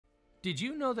Did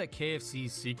you know that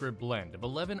KFC's secret blend of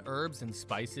 11 herbs and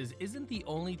spices isn't the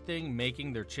only thing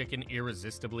making their chicken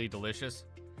irresistibly delicious?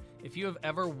 If you have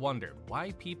ever wondered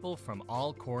why people from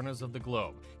all corners of the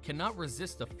globe cannot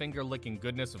resist the finger-licking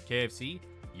goodness of KFC,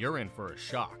 you're in for a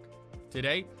shock.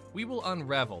 Today, we will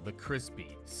unravel the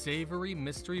crispy, savory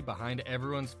mystery behind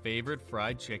everyone's favorite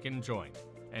fried chicken joint.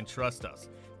 And trust us,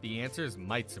 the answers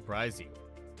might surprise you.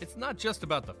 It's not just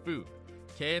about the food.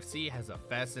 KFC has a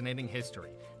fascinating history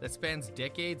that spans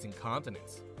decades and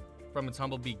continents. From its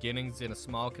humble beginnings in a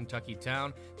small Kentucky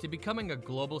town to becoming a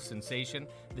global sensation,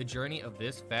 the journey of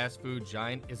this fast food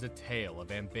giant is a tale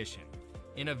of ambition,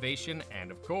 innovation,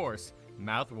 and of course,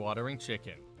 mouth-watering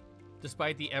chicken.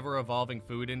 Despite the ever-evolving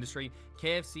food industry,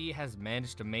 KFC has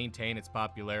managed to maintain its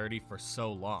popularity for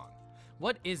so long.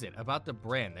 What is it about the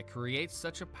brand that creates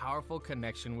such a powerful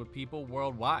connection with people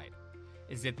worldwide?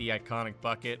 Is it the iconic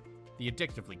bucket, the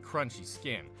addictively crunchy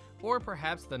skin, or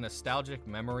perhaps the nostalgic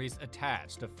memories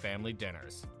attached to family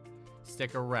dinners?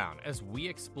 Stick around as we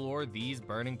explore these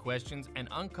burning questions and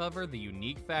uncover the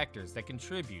unique factors that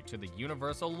contribute to the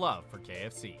universal love for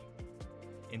KFC.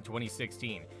 In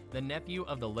 2016, the nephew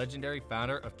of the legendary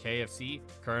founder of KFC,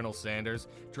 Colonel Sanders,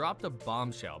 dropped a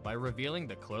bombshell by revealing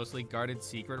the closely guarded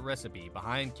secret recipe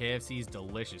behind KFC's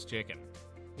delicious chicken.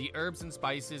 The herbs and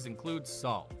spices include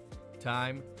salt,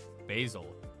 thyme, basil,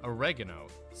 oregano,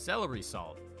 celery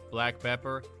salt, black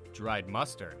pepper, dried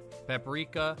mustard,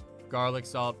 paprika, garlic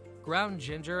salt, ground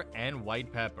ginger, and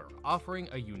white pepper, offering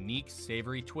a unique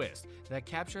savory twist that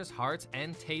captures hearts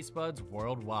and taste buds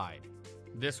worldwide.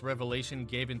 This revelation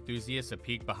gave enthusiasts a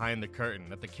peek behind the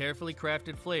curtain at the carefully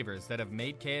crafted flavors that have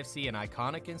made KFC an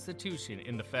iconic institution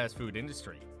in the fast food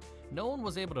industry. No one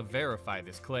was able to verify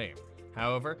this claim.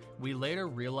 However, we later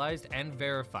realized and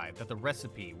verified that the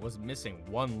recipe was missing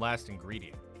one last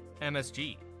ingredient: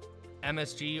 MSG.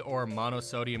 MSG, or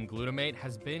monosodium glutamate,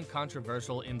 has been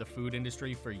controversial in the food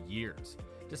industry for years.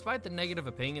 Despite the negative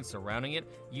opinions surrounding it,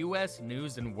 US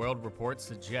News and World Report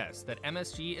suggests that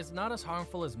MSG is not as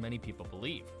harmful as many people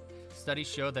believe. Studies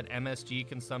show that MSG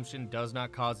consumption does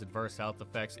not cause adverse health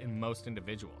effects in most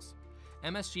individuals.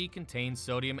 MSG contains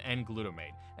sodium and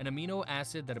glutamate, an amino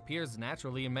acid that appears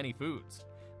naturally in many foods.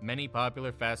 Many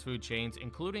popular fast food chains,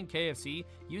 including KFC,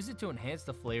 use it to enhance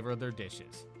the flavor of their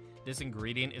dishes. This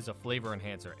ingredient is a flavor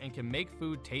enhancer and can make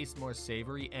food taste more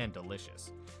savory and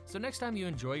delicious. So next time you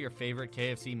enjoy your favorite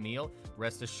KFC meal,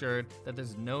 rest assured that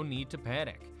there's no need to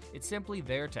panic. It's simply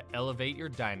there to elevate your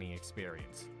dining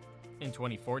experience. In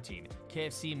 2014,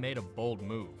 KFC made a bold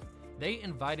move. They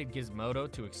invited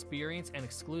Gizmodo to experience an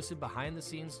exclusive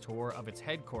behind-the-scenes tour of its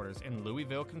headquarters in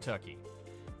Louisville, Kentucky.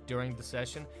 During the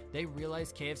session, they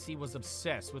realized KFC was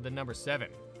obsessed with the number 7.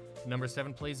 Number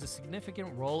 7 plays a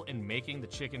significant role in making the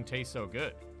chicken taste so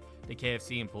good. The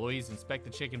KFC employees inspect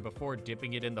the chicken before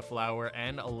dipping it in the flour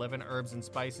and 11 herbs and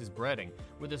spices breading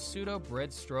with a pseudo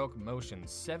breadstroke motion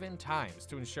 7 times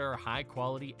to ensure high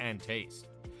quality and taste.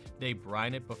 They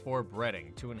brine it before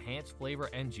breading to enhance flavor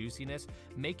and juiciness,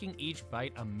 making each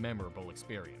bite a memorable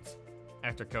experience.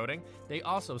 After coating, they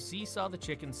also seesaw the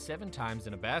chicken 7 times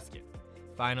in a basket.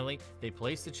 Finally, they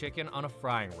place the chicken on a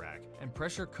frying rack and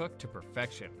pressure cook to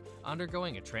perfection,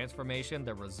 undergoing a transformation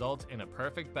that results in a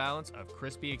perfect balance of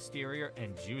crispy exterior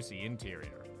and juicy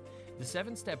interior. The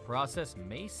 7-step process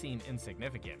may seem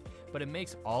insignificant, but it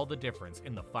makes all the difference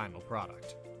in the final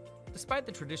product. Despite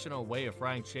the traditional way of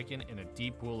frying chicken in a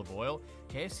deep pool of oil,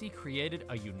 KFC created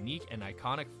a unique and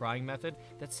iconic frying method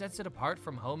that sets it apart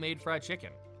from homemade fried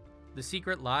chicken. The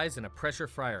secret lies in a pressure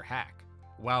fryer hack.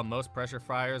 While most pressure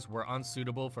fryers were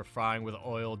unsuitable for frying with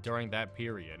oil during that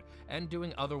period, and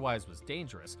doing otherwise was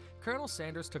dangerous, Colonel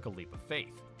Sanders took a leap of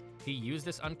faith. He used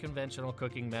this unconventional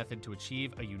cooking method to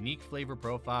achieve a unique flavor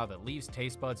profile that leaves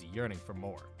taste buds yearning for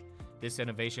more. This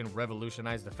innovation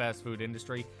revolutionized the fast food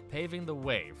industry, paving the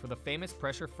way for the famous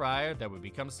pressure fryer that would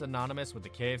become synonymous with the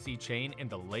KFC chain in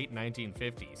the late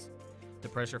 1950s. The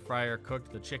pressure fryer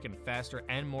cooked the chicken faster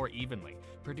and more evenly,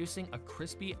 producing a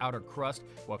crispy outer crust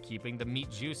while keeping the meat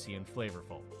juicy and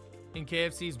flavorful. In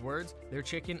KFC's words, their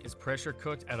chicken is pressure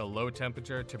cooked at a low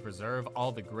temperature to preserve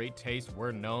all the great taste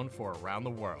we're known for around the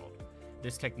world.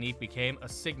 This technique became a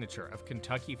signature of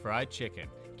Kentucky Fried Chicken,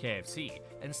 KFC,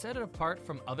 and set it apart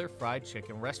from other fried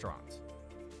chicken restaurants.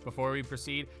 Before we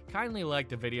proceed, kindly like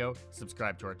the video,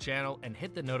 subscribe to our channel, and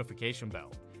hit the notification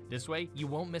bell. This way, you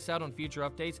won't miss out on future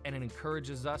updates, and it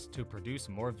encourages us to produce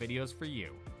more videos for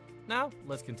you. Now,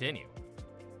 let's continue.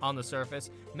 On the surface,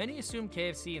 many assume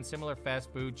KFC and similar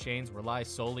fast food chains rely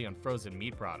solely on frozen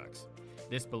meat products.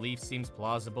 This belief seems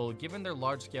plausible given their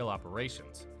large-scale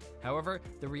operations. However,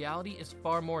 the reality is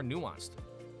far more nuanced.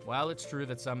 While it's true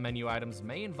that some menu items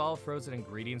may involve frozen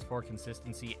ingredients for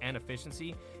consistency and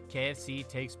efficiency, KFC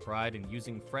takes pride in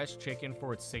using fresh chicken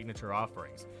for its signature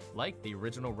offerings, like the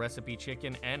original recipe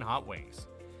chicken and hot wings.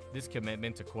 This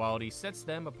commitment to quality sets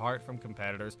them apart from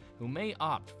competitors who may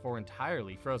opt for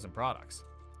entirely frozen products.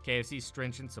 KFC's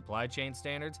stringent supply chain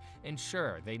standards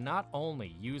ensure they not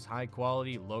only use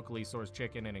high-quality, locally sourced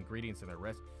chicken and ingredients in their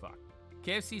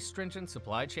KFC's stringent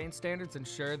supply chain standards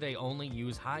ensure they only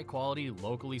use high-quality,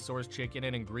 locally sourced chicken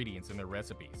and ingredients in their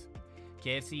recipes.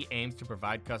 KFC aims to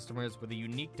provide customers with a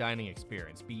unique dining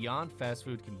experience beyond fast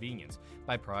food convenience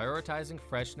by prioritizing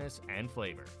freshness and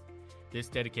flavor. This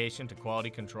dedication to quality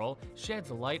control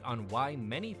sheds light on why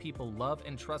many people love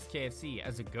and trust KFC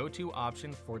as a go-to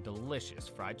option for delicious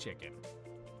fried chicken.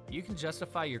 You can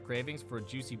justify your cravings for a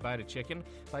juicy bite of chicken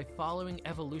by following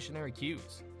evolutionary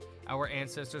cues. Our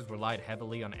ancestors relied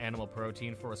heavily on animal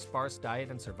protein for a sparse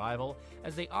diet and survival,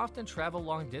 as they often traveled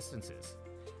long distances.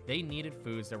 They needed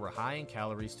foods that were high in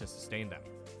calories to sustain them.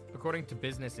 According to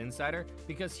Business Insider,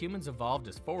 because humans evolved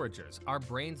as foragers, our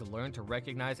brains learn to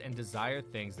recognize and desire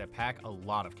things that pack a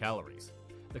lot of calories.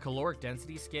 The caloric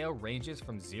density scale ranges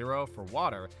from 0 for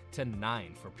water to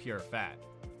 9 for pure fat.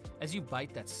 As you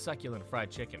bite that succulent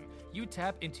fried chicken, you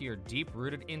tap into your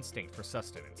deep-rooted instinct for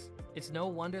sustenance. It's no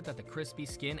wonder that the crispy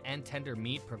skin and tender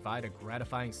meat provide a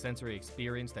gratifying sensory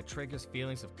experience that triggers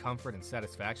feelings of comfort and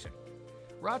satisfaction.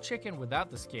 Raw chicken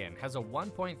without the skin has a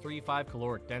 1.35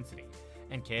 caloric density,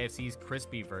 and KFC's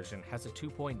crispy version has a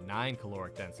 2.9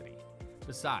 caloric density.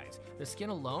 Besides, the skin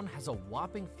alone has a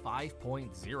whopping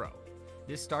 5.0.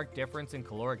 This stark difference in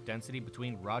caloric density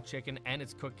between raw chicken and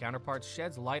its cooked counterparts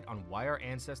sheds light on why our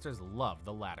ancestors loved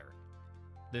the latter.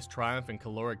 This triumph in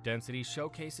caloric density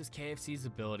showcases KFC's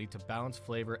ability to balance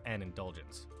flavor and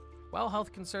indulgence. While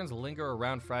health concerns linger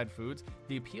around fried foods,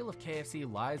 the appeal of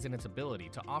KFC lies in its ability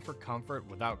to offer comfort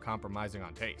without compromising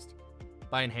on taste.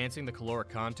 By enhancing the caloric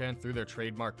content through their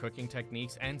trademark cooking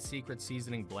techniques and secret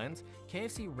seasoning blends,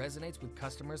 KFC resonates with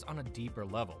customers on a deeper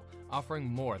level, offering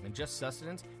more than just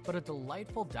sustenance, but a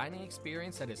delightful dining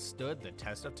experience that has stood the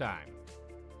test of time.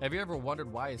 Have you ever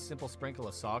wondered why a simple sprinkle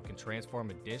of salt can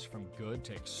transform a dish from good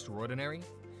to extraordinary?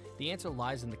 The answer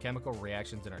lies in the chemical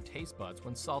reactions in our taste buds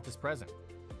when salt is present.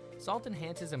 Salt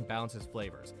enhances and balances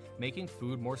flavors, making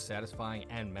food more satisfying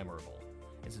and memorable.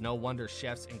 It's no wonder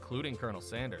chefs, including Colonel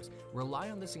Sanders,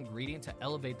 rely on this ingredient to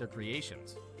elevate their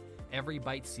creations. Every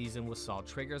bite seasoned with salt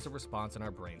triggers a response in our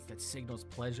brains that signals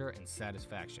pleasure and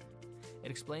satisfaction.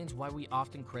 It explains why we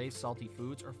often crave salty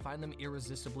foods or find them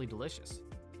irresistibly delicious.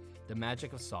 The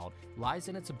magic of salt lies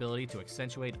in its ability to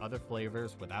accentuate other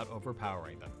flavors without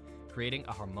overpowering them, creating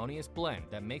a harmonious blend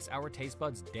that makes our taste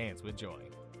buds dance with joy.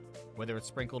 Whether it's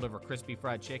sprinkled over crispy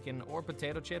fried chicken or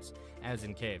potato chips, as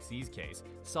in KFC's case,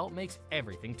 salt makes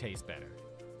everything taste better.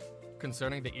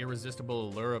 Concerning the irresistible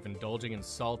allure of indulging in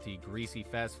salty, greasy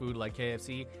fast food like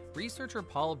KFC, researcher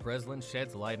Paul Breslin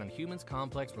sheds light on humans'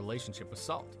 complex relationship with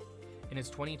salt. In his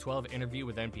 2012 interview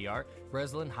with NPR,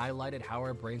 Breslin highlighted how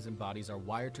our brains and bodies are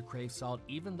wired to crave salt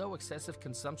even though excessive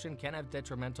consumption can have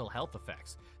detrimental health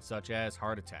effects, such as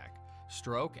heart attack,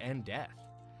 stroke, and death.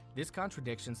 This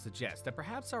contradiction suggests that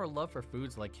perhaps our love for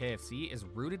foods like KFC is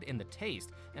rooted in the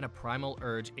taste and a primal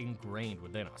urge ingrained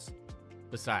within us.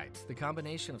 Besides, the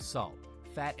combination of salt,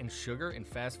 fat, and sugar in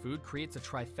fast food creates a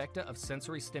trifecta of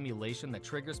sensory stimulation that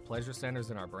triggers pleasure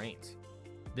centers in our brains.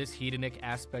 This hedonic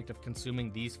aspect of consuming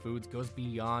these foods goes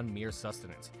beyond mere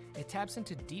sustenance. It taps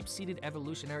into deep-seated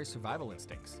evolutionary survival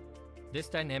instincts. This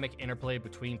dynamic interplay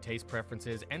between taste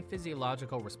preferences and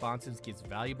physiological responses gives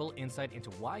valuable insight into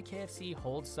why KFC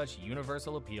holds such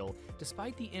universal appeal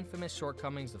despite the infamous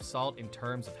shortcomings of salt in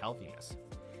terms of healthiness.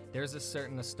 There's a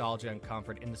certain nostalgia and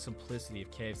comfort in the simplicity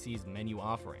of KFC's menu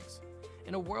offerings.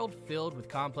 In a world filled with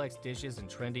complex dishes and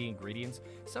trendy ingredients,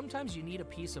 sometimes you need a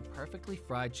piece of perfectly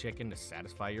fried chicken to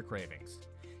satisfy your cravings.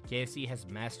 KFC has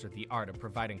mastered the art of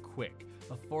providing quick,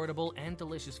 affordable, and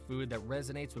delicious food that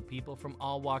resonates with people from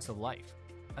all walks of life.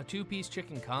 A 2-piece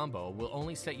chicken combo will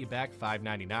only set you back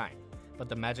 $5.99, but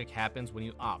the magic happens when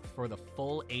you opt for the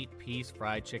full 8-piece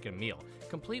fried chicken meal,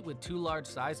 complete with 2 large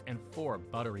size and 4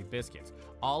 buttery biscuits,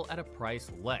 all at a price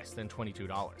less than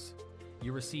 $22.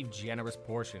 You receive generous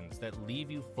portions that leave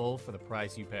you full for the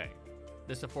price you pay.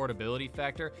 This affordability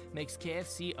factor makes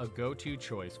KFC a go-to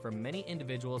choice for many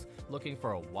individuals looking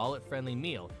for a wallet-friendly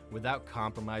meal without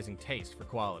compromising taste for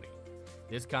quality.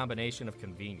 This combination of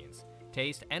convenience,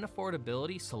 taste, and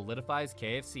affordability solidifies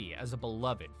KFC as a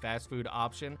beloved fast food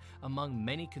option among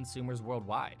many consumers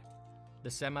worldwide. The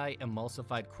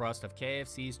semi-emulsified crust of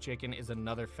KFC's chicken is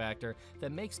another factor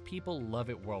that makes people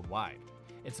love it worldwide.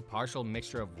 It's a partial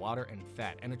mixture of water and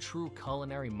fat and a true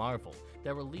culinary marvel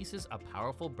that releases a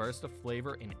powerful burst of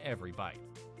flavor in every bite.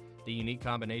 The unique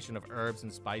combination of herbs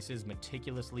and spices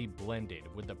meticulously blended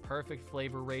with the perfect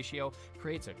flavor ratio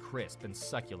creates a crisp and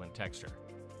succulent texture.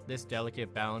 This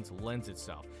delicate balance lends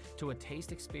itself to a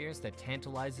taste experience that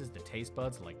tantalizes the taste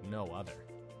buds like no other.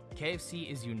 KFC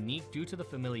is unique due to the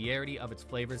familiarity of its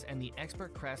flavors and the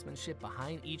expert craftsmanship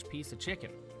behind each piece of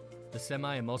chicken. The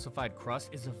semi-emulsified crust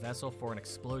is a vessel for an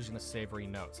explosion of savory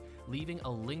notes, leaving a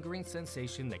lingering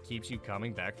sensation that keeps you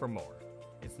coming back for more.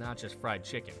 It's not just fried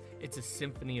chicken, it's a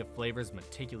symphony of flavors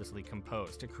meticulously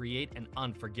composed to create an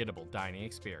unforgettable dining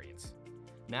experience.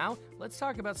 Now, let's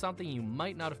talk about something you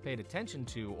might not have paid attention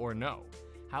to or know: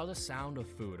 how the sound of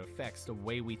food affects the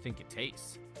way we think it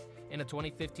tastes. In a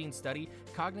 2015 study,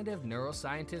 cognitive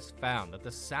neuroscientists found that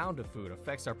the sound of food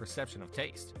affects our perception of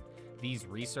taste. These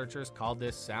researchers called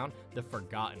this sound the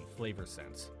forgotten flavor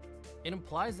sense. It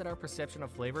implies that our perception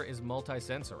of flavor is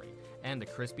multisensory, and the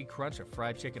crispy crunch of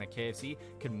fried chicken at KFC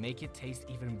could make it taste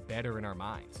even better in our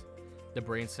minds. The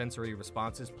brain's sensory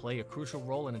responses play a crucial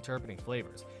role in interpreting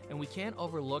flavors, and we can't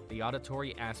overlook the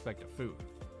auditory aspect of food.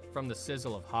 From the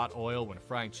sizzle of hot oil when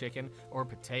frying chicken or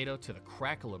potato to the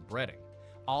crackle of breading,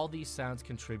 all these sounds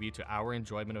contribute to our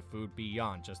enjoyment of food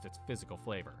beyond just its physical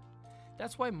flavor.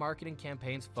 That's why marketing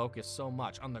campaigns focus so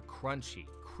much on the crunchy,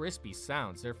 crispy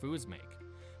sounds their foods make.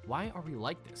 Why are we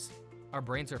like this? Our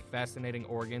brains are fascinating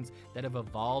organs that have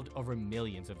evolved over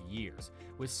millions of years,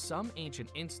 with some ancient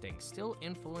instincts still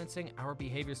influencing our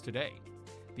behaviors today.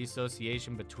 The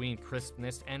association between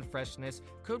crispness and freshness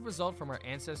could result from our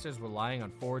ancestors relying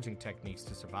on foraging techniques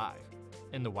to survive.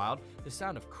 In the wild, the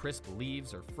sound of crisp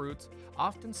leaves or fruits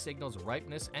often signals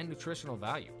ripeness and nutritional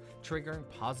value, triggering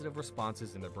positive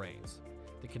responses in their brains.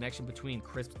 The connection between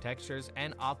crisp textures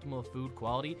and optimal food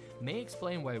quality may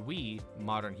explain why we,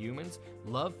 modern humans,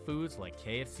 love foods like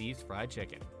KFC's fried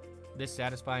chicken. This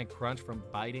satisfying crunch from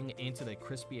biting into the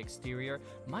crispy exterior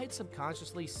might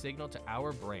subconsciously signal to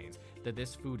our brains that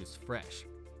this food is fresh,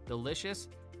 delicious,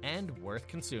 and worth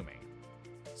consuming.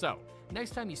 So,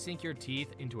 next time you sink your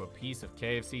teeth into a piece of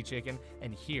KFC chicken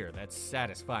and hear that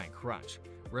satisfying crunch,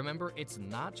 remember it's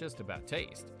not just about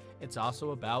taste, it's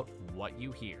also about what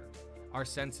you hear. Our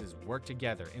senses work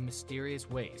together in mysterious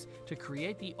ways to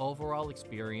create the overall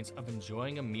experience of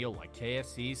enjoying a meal like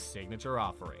KFC's signature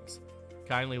offerings.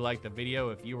 Kindly like the video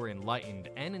if you were enlightened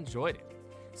and enjoyed it.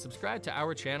 Subscribe to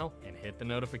our channel and hit the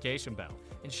notification bell,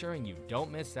 ensuring you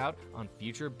don't miss out on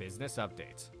future business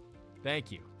updates.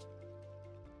 Thank you.